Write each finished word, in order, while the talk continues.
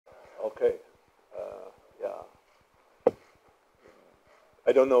Okay. Yeah.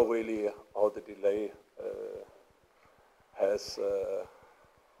 I don't know really how the delay has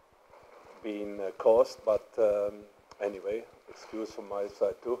been caused, but anyway, excuse from my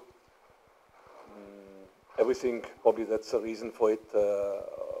side too. Everything, probably that's the reason for it,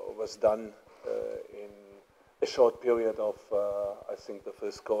 was done in a short period of, I think the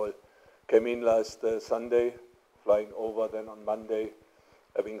first call came in last Sunday, flying over then on Monday,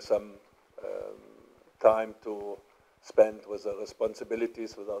 having some time to spend with the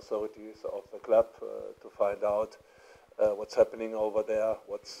responsibilities, with the authorities of the club to find out what's happening over there,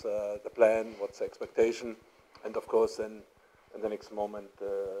 what's the plan, what's the expectation, and of course then in the next moment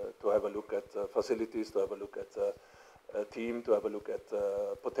to have a look at facilities, to have a look at the team, to have a look at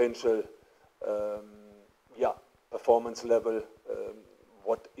potential performance level,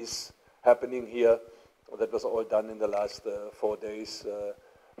 what is happening here. That was all done in the last 4 days,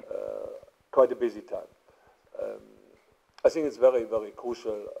 quite a busy time. I think it's very, very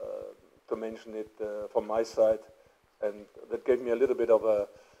crucial to mention it from my side, and that gave me a little bit of an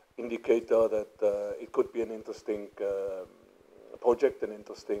indicator that it could be an interesting project, an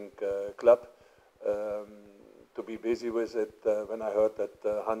interesting club to be busy with it. When I heard that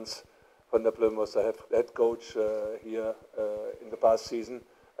𝒓𝒊𝒈𝒉𝒕 was the head coach here in the past season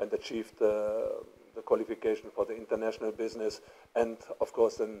and achieved the qualification for the international business, and of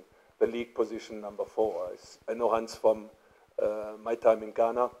course then the league position number 4. I know Hans from my time in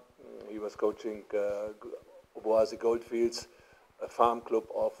Ghana. He was coaching Obuasi Goldfields, a farm club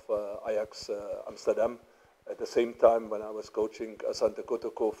of Ajax Amsterdam. At the same time, when I was coaching Asante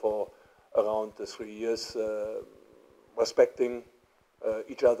Kotoko for around 3 years, respecting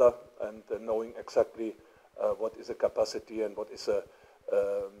each other and knowing exactly what is a capacity and what is a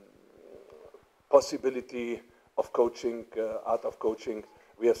possibility of coaching, art of coaching,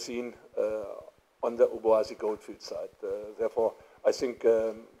 we have seen on the Obuasi Goldfield side. Therefore, I think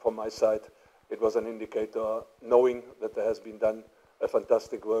from my side, it was an indicator, knowing that there has been done a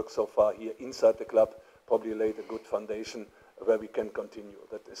fantastic work so far here inside the club, probably laid a good foundation where we can continue.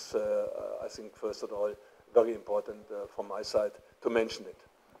 That is, I think, first of all, very important from my side to mention it.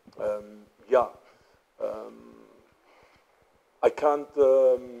 I can't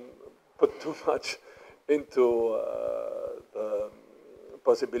put too much into the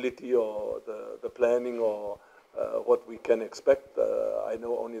possibility or the planning or what we can expect. I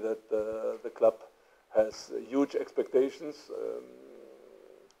know only that the club has huge expectations.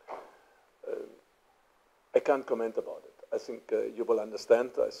 I can't comment about it. I think you will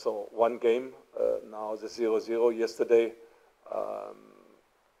understand. I saw one game, now the 0-0 yesterday.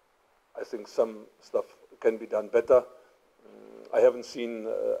 I think some stuff can be done better. I haven't seen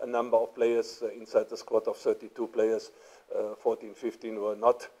a number of players inside the squad of 32 players. 14, 15 were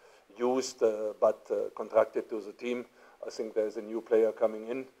not used but contracted to the team. I think there's a new player coming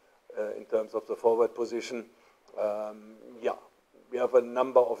in terms of the forward position. We have a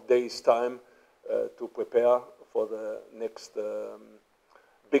number of days' time to prepare for the next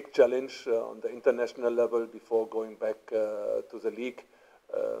big challenge on the international level before going back to the league.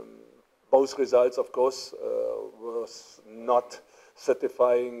 Both results, of course, was not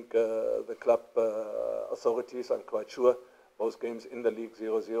satisfying the club authorities, I'm quite sure. Both games in the league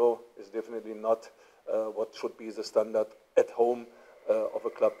 0-0 is definitely not what should be the standard at home of a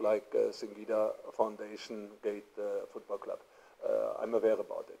club like Singida Foundation Gate Football Club. I'm aware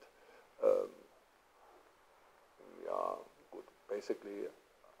about it. Good. Basically,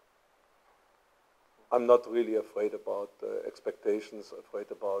 I'm not really afraid about expectations,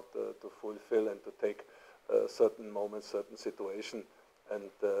 afraid about to fulfill and to take certain moments, certain situation, and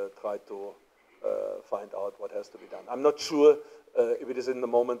try to find out what has to be done. I'm not sure if it is in the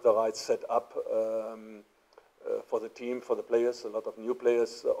moment the right setup for the team, for the players. A lot of new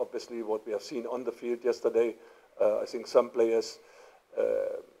players, obviously, what we have seen on the field yesterday. I think some players,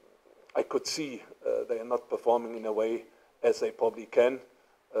 I could see they are not performing in a way as they probably can,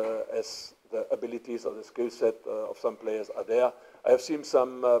 as the abilities or the skill set of some players are there. I have seen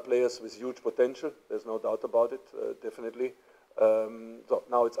some players with huge potential. There's no doubt about it, definitely. So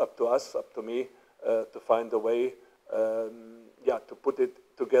now it's up to us, up to me, to find a way, to put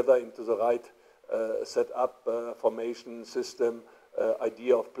it together into the right setup, formation, system,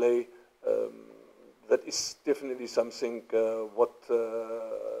 idea of play. That is definitely something what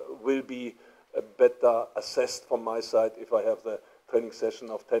will be better assessed from my side if I have the training session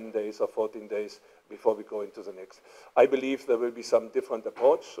of 10 days or 14 days before we go into the next. I believe there will be some different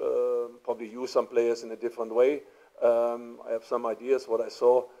approach, probably use some players in a different way. I have some ideas what I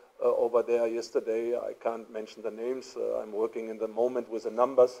saw over there yesterday. I can't mention the names. I'm working in the moment with the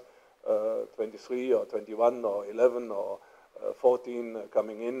numbers. 23 or 21 or 11 or 14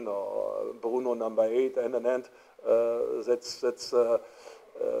 coming in, or Bruno number 8 and an end. That's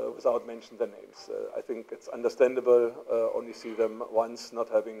without mentioning the names. I think it's understandable, only see them once, not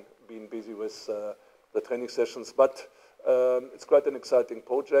having been busy with the training sessions, but it's quite an exciting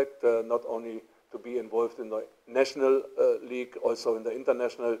project, not only to be involved in the national league, also in the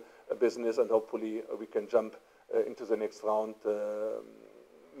international business, and hopefully we can jump into the next round,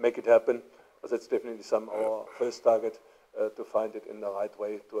 make it happen. But that's definitely our first target, to find it in the right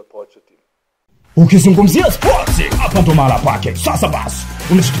way to approach the team. Ukizungumzia sports hapa ndo mahala pake. Sasa basi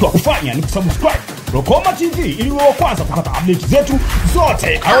unachotakiwa kufanya ni kusubscribe Lokoma TV ili uwe wa kwanza kupata update zetu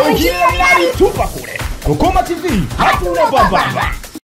zote. Au ingia tupa kule Lokoma TV, hakuna bamba.